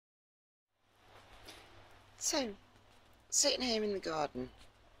So, sitting here in the garden,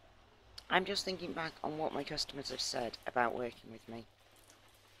 I'm just thinking back on what my customers have said about working with me.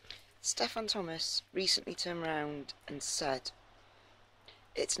 Stefan Thomas recently turned around and said,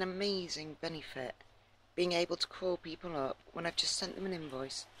 it's an amazing benefit being able to call people up when I've just sent them an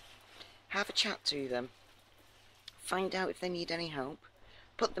invoice, have a chat to them, find out if they need any help,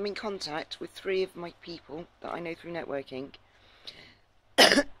 put them in contact with 3 of my people that I know through networking,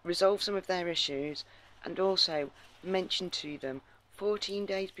 resolve some of their issues, and also mention to them 14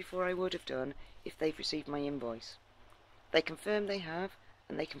 days before I would have done if they've received my invoice. They confirm they have,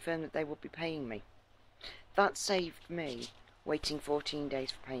 and they confirm that they will be paying me. That saved me waiting 14 days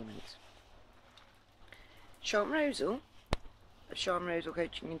for payment. Sean Rosal of Sean Rosal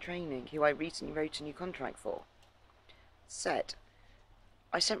Coaching and Training, who I recently wrote a new contract for, said,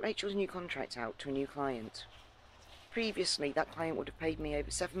 I sent Rachel's new contract out to a new client. Previously, that client would have paid me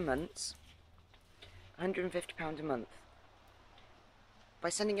over 7 months, £150 a month. By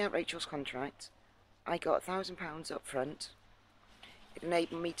sending out Rachel's contract, I got £1,000 up front. It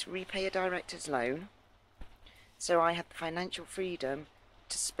enabled me to repay a director's loan, so I had the financial freedom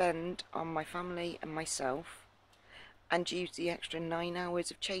to spend on my family and myself, and use the extra 9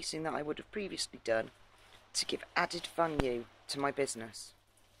 hours of chasing that I would have previously done to give added value to my business.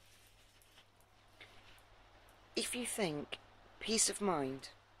 If you think peace of mind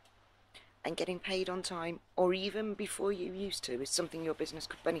and getting paid on time, or even before you used to, is something your business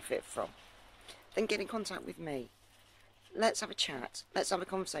could benefit from, then get in contact with me. Let's have a chat, let's have a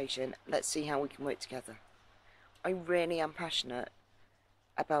conversation, let's see how we can work together. I really am passionate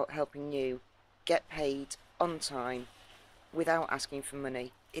about helping you get paid on time without asking for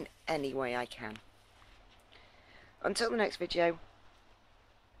money in any way I can. Until the next video,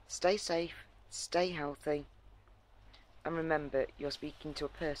 stay safe, stay healthy, and remember, you're speaking to a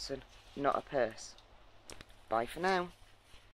person, not a purse. Bye for now.